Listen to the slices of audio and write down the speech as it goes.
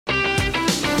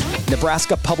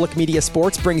Nebraska Public Media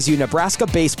Sports brings you Nebraska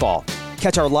Baseball.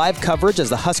 Catch our live coverage as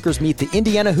the Huskers meet the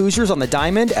Indiana Hoosiers on the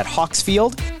Diamond at Hawks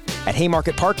Field at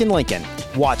Haymarket Park in Lincoln.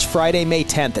 Watch Friday, May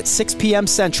 10th at 6 p.m.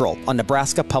 Central on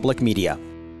Nebraska Public Media.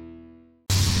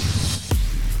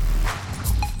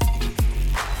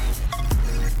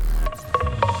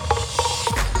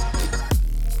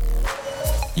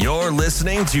 You're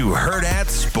listening to Hurrdat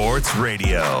Sports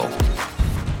Radio.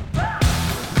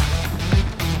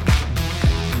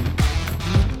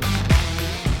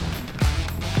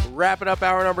 Wrapping up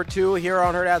hour number 2 here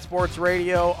on Hurrdat Sports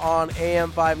Radio on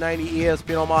AM 590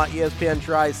 ESPN Omaha, ESPN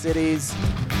Tri-Cities.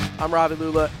 I'm Robbie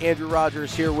Lula. Andrew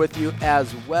Rogers here with you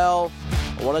as well.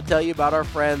 I want to tell you about our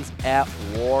friends at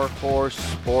Warhorse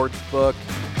Sportsbook.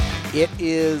 It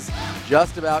is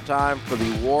just about time for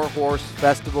the Warhorse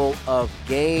Festival of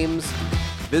Games.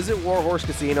 Visit Warhorse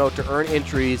Casino to earn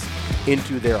entries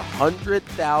into their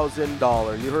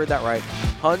 $100,000, you heard that right,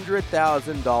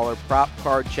 $100,000 prop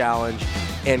card challenge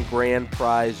and grand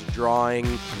prize drawing.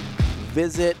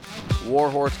 Visit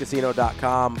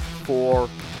warhorsecasino.com for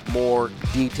more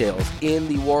details. In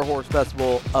the Warhorse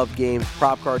Festival of Games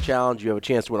Prop Card Challenge, you have a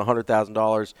chance to win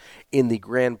 $100,000. In the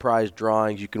grand prize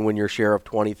drawings, you can win your share of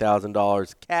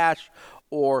 $20,000 cash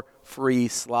or free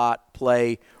slot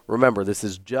play. Remember, this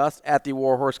is just at the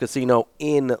Warhorse Casino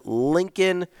in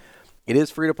Lincoln. It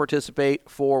is free to participate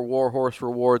for Warhorse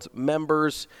Rewards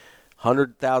members.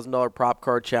 $100,000 prop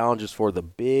card challenges for the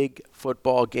big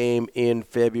football game in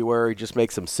February. Just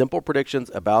make some simple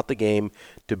predictions about the game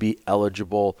to be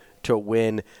eligible to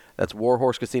win. That's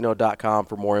warhorsecasino.com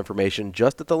for more information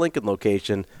just at the Lincoln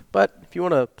location. But if you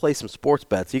want to play some sports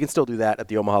bets, you can still do that at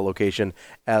the Omaha location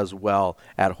as well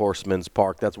at Horseman's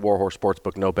Park. That's Warhorse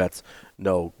Sportsbook. No bets,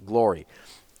 no glory.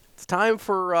 It's time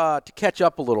for to catch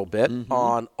up a little bit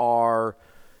on our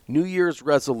New Year's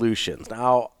resolutions.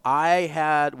 Now,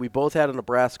 we both had a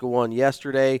Nebraska one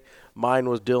yesterday. Mine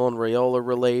was Dylan Raiola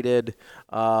related.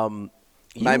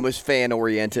 Mine was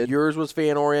fan-oriented. Yours was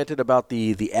fan-oriented about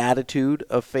the attitude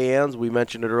of fans. We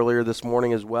mentioned it earlier this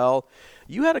morning as well.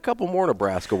 You had a couple more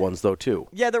Nebraska ones, though, too.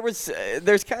 Yeah,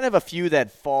 there's kind of a few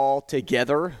that fall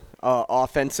together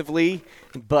offensively,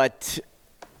 but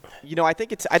I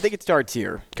think it starts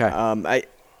here. Okay.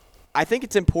 I think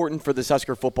it's important for this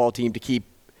Husker football team to keep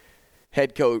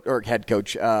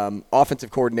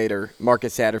offensive coordinator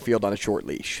Marcus Satterfield on a short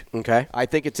leash. Okay. I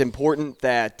think it's important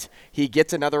that he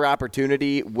gets another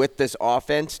opportunity with this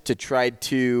offense to try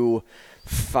to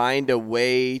find a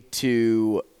way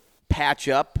to patch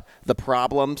up the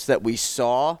problems that we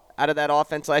saw out of that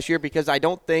offense last year, because I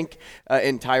don't think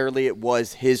entirely it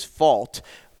was his fault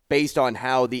based on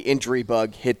how the injury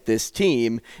bug hit this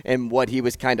team and what he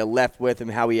was kind of left with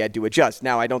and how he had to adjust.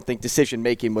 Now, I don't think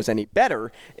decision-making was any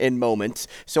better in moments.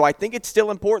 So I think it's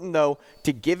still important, though,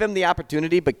 to give him the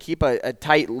opportunity but keep a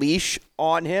tight leash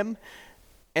on him.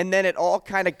 And then it all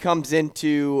kind of comes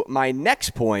into my next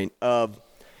point of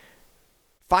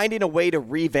finding a way to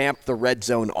revamp the red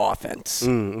zone offense.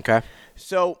 Okay.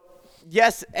 So,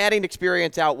 yes, adding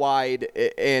experience out wide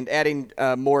and adding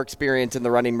more experience in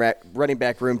the running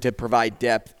back room to provide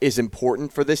depth is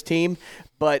important for this team.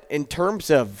 But in terms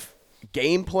of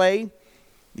gameplay,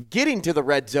 getting to the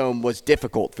red zone was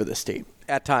difficult for this team.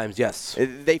 At times, yes.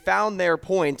 They found their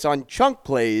points on chunk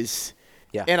plays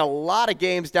in a lot of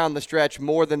games down the stretch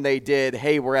more than they did,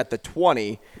 hey, we're at the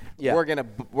 20. Yeah. We're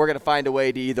gonna find a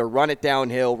way to either run it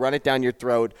downhill, run it down your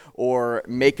throat, or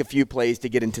make a few plays to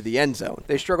get into the end zone.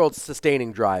 They struggled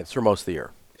sustaining drives for most of the year.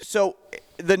 So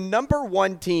the number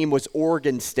one team was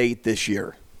Oregon State this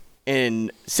year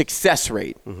in success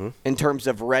rate in terms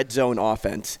of red zone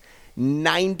offense.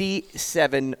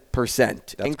 97%.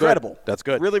 That's incredible. Good. That's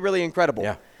good. Really, really incredible.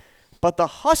 Yeah. But the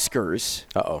Huskers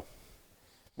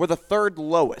were the third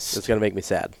lowest. It's going to make me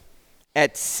sad.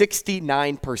 At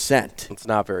 69%. It's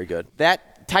not very good.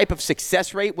 That type of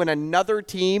success rate when another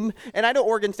team, and I know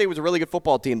Oregon State was a really good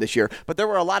football team this year, but there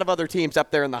were a lot of other teams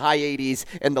up there in the high 80s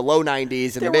and the low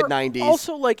 90s and the mid 90s.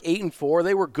 Also like 8-4.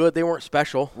 They were good. They weren't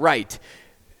special. Right.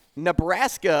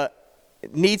 Nebraska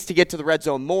needs to get to the red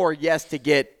zone more, yes, to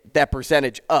get that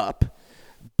percentage up,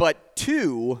 but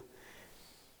two,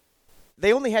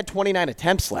 they only had 29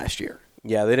 attempts last year.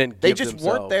 Yeah, they didn't. They just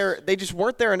weren't there. They just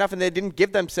weren't there enough, and they didn't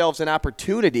give themselves an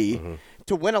opportunity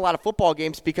to win a lot of football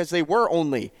games because they were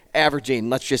only averaging,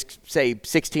 let's just say,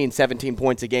 16, 17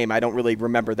 points a game. I don't really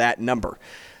remember that number.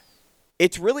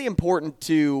 It's really important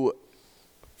to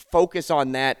focus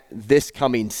on that this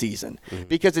coming season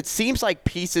because it seems like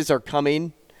pieces are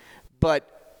coming,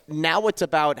 but now it's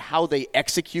about how they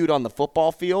execute on the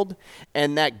football field,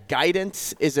 and that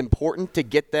guidance is important to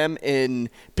get them in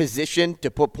position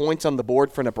to put points on the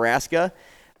board for Nebraska.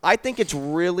 I think it's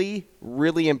really,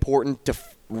 really important to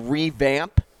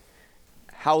revamp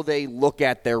how they look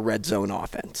at their red zone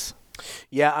offense.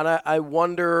 Yeah, and I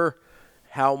wonder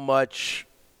how much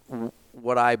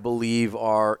what I believe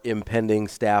are impending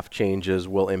staff changes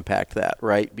will impact that,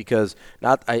 right? Because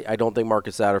I don't think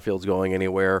Marcus Satterfield's going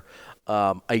anywhere.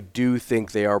 I do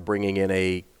think they are bringing in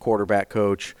a quarterback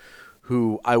coach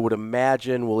who I would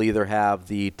imagine will either have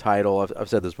the title, I've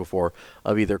said this before,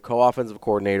 of either co-offensive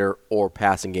coordinator or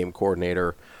passing game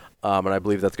coordinator. And I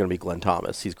believe that's going to be Glenn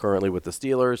Thomas. He's currently with the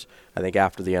Steelers. I think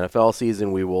after the NFL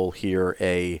season, we will hear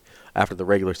after the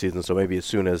regular season, so maybe as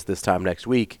soon as this time next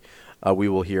week, we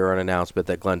will hear an announcement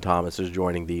that Glenn Thomas is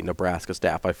joining the Nebraska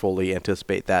staff. I fully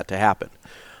anticipate that to happen.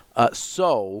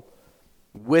 So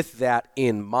with that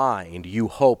in mind, you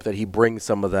hope that he brings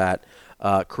some of that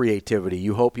creativity.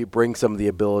 You hope he brings some of the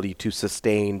ability to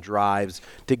sustain drives,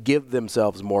 to give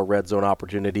themselves more red zone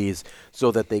opportunities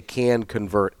so that they can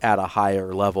convert at a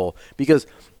higher level. Because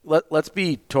let's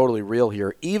be totally real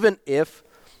here. Even if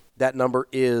that number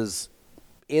is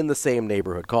in the same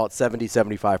neighborhood, call it 70,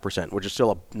 75%, which is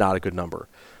still not a good number.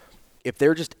 If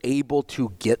they're just able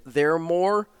to get there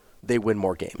more, they win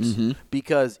more games. Mm-hmm.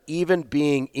 Because even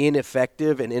being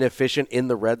ineffective and inefficient in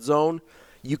the red zone,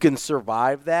 you can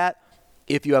survive that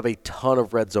if you have a ton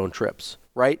of red zone trips,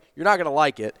 right? You're not going to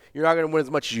like it. You're not going to win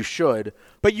as much as you should.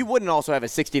 But you wouldn't also have a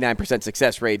 69%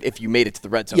 success rate if you made it to the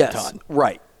red zone a ton.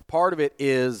 Right. Part of it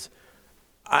is,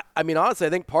 I mean, honestly, I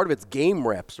think part of it's game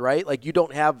reps, right? Like, you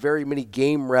don't have very many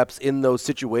game reps in those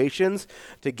situations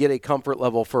to get a comfort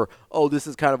level for, oh, this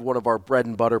is kind of one of our bread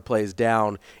and butter plays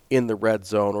down in the red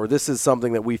zone, or this is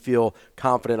something that we feel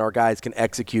confident our guys can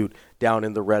execute down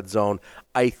in the red zone.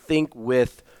 I think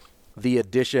with the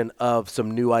addition of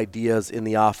some new ideas in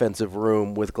the offensive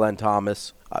room with Glenn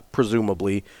Thomas,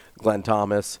 presumably Glenn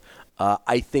Thomas,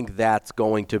 I think that's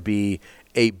going to be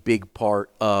a big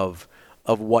part of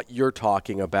what you're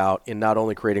talking about in not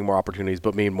only creating more opportunities,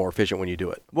 but being more efficient when you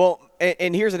do it. Well,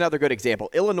 and here's another good example.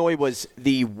 Illinois was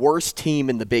the worst team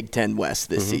in the Big Ten West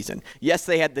this season. Yes,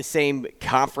 they had the same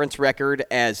conference record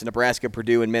as Nebraska,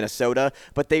 Purdue, and Minnesota,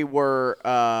 but they were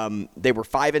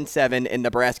 5-7, and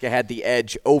Nebraska had the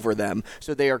edge over them.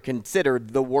 So they are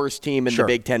considered the worst team in the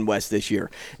Big Ten West this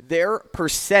year. Their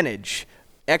percentage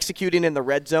executing in the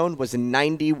red zone was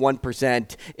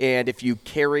 91%, and if you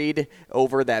carried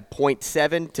over that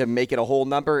 0.7 to make it a whole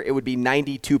number, it would be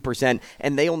 92%,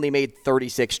 and they only made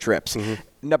 36 trips.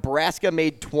 Nebraska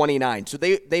made 29, so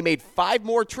they made 5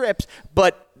 more trips,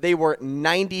 but they were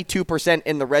 92%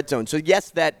 in the red zone. So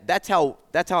yes, that's how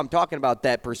I'm talking about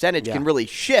that percentage can really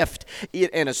shift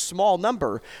in a small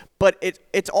number, but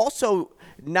it's also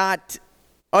not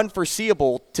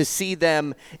unforeseeable to see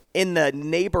them in the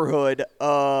neighborhood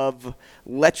of,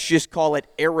 let's just call it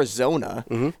Arizona,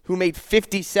 who made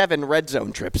 57 red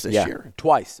zone trips this year.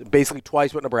 Basically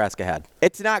twice what Nebraska had.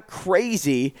 It's not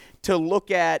crazy to look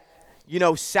at,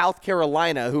 South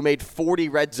Carolina, who made 40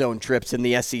 red zone trips in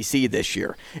the SEC this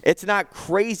year. It's not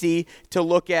crazy to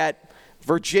look at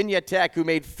Virginia Tech, who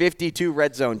made 52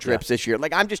 red zone trips this year.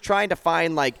 Like, I'm just trying to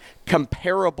find,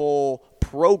 comparable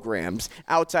programs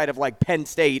outside of Penn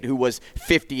State, who was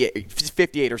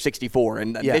 58 or 64,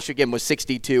 and Michigan was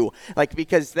 62.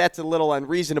 Because that's a little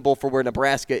unreasonable for where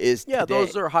Nebraska is today.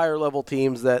 Those are higher level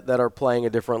teams that are playing a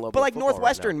different level. But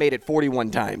Northwestern made it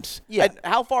 41 times. Yeah.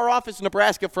 How far off is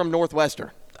Nebraska from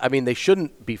Northwestern? I mean, they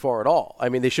shouldn't be far at all. I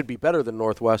mean, they should be better than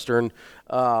Northwestern.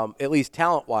 At least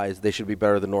talent-wise, they should be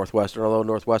better than Northwestern, although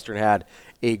Northwestern had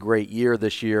a great year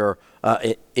this year,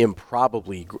 an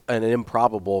improbable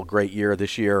great year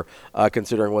this year,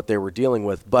 considering what they were dealing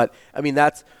with. But, I mean,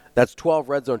 that's 12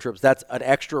 red zone trips. That's an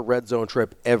extra red zone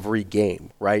trip every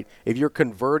game, right? If you're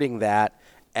converting that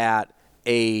at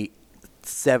a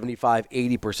 75,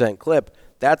 80% clip,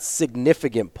 that's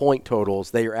significant point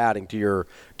totals that you're adding to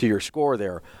your score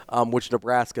there, which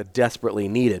Nebraska desperately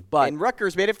needed. And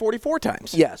Rutgers made it 44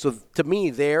 times. Yeah, so to me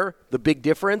the big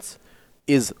difference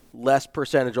is less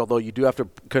percentage, although you do have to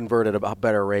convert at a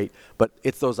better rate, but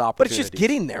it's those opportunities. But it's just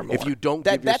getting there more. If you don't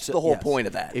that's the whole point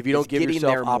of that. If you don't give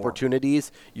yourself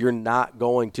opportunities, you're not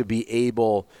going to be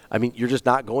able – you're just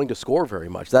not going to score very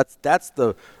much. That's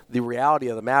the reality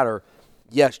of the matter.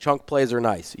 Yes, chunk plays are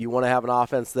nice. You want to have an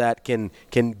offense that can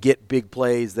get big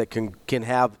plays, that can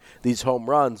have these home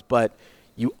runs, but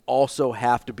you also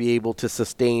have to be able to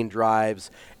sustain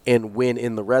drives and win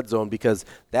in the red zone, because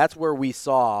that's where we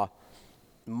saw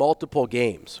multiple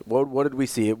games. What did we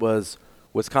see? It was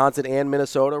Wisconsin and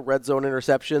Minnesota, red zone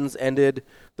interceptions ended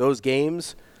those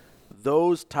games.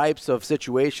 Those types of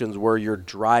situations where you're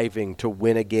driving to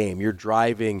win a game, you're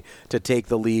driving to take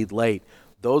the lead late,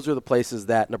 those are the places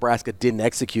that Nebraska didn't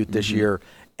execute this year.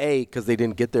 A, because they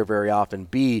didn't get there very often.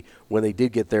 B, when they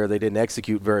did get there, they didn't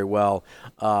execute very well.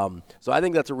 So I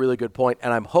think that's a really good point,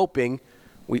 and I'm hoping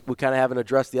we kind of haven't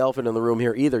addressed the elephant in the room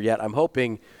here either yet. I'm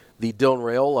hoping the Dylan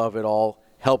Raiola of it all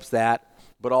helps that,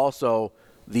 but also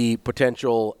the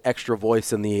potential extra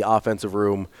voice in the offensive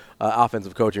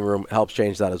coaching room helps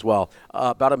change that as well.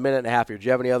 About a minute and a half here. Do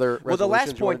you have any other resolutions? Well, the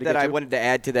last point that I wanted to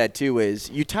add to that, too, is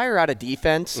you tire out a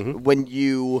defense when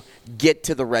you get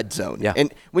to the red zone. Yeah.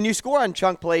 And when you score on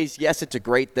chunk plays, yes, it's a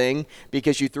great thing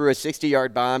because you threw a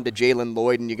 60-yard bomb to Jalen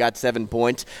Lloyd and you got 7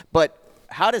 points. But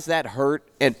how does that hurt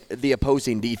the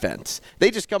opposing defense?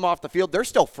 They just come off the field. They're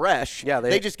still fresh. Yeah,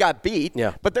 they just got beat,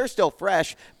 but they're still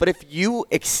fresh. But if you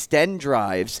extend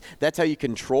drives, that's how you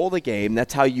control the game.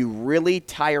 That's how you really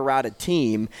tire out a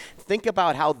team. Think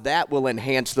about how that will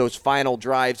enhance those final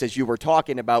drives as you were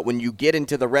talking about when you get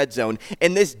into the red zone.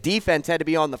 And this defense had to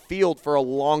be on the field for a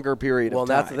longer period of time. Well,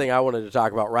 that's the thing I wanted to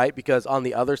talk about, right? Because on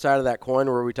the other side of that coin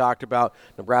where we talked about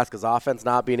Nebraska's offense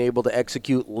not being able to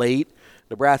execute late,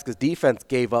 Nebraska's defense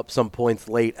gave up some points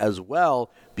late as well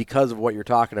because of what you're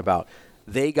talking about.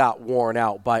 They got worn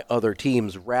out by other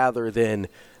teams rather than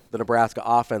the Nebraska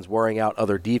offense wearing out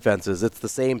other defenses. It's the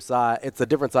same side. It's a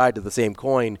different side to the same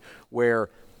coin where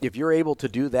if you're able to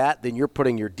do that, then you're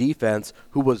putting your defense,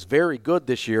 who was very good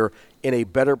this year, in a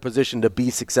better position to be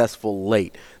successful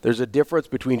late. There's a difference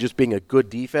between just being a good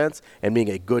defense and being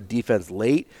a good defense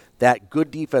late. That good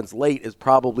defense late is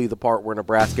probably the part where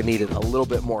Nebraska needed a little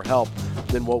bit more help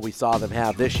than what we saw them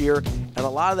have this year. And a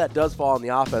lot of that does fall on the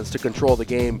offense to control the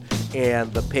game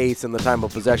and the pace and the time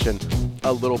of possession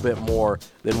a little bit more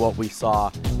than what we saw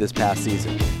this past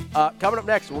season. Coming up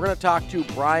next, we're going to talk to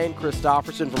Brian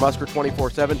Christopherson from Husker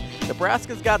 24/7.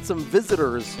 Nebraska's got some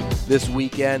visitors this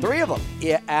weekend. 3 of them.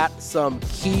 At some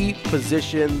key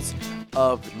positions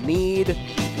of need.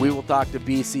 We will talk to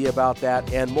BC about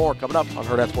that and more coming up on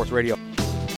Herd at Sports Radio.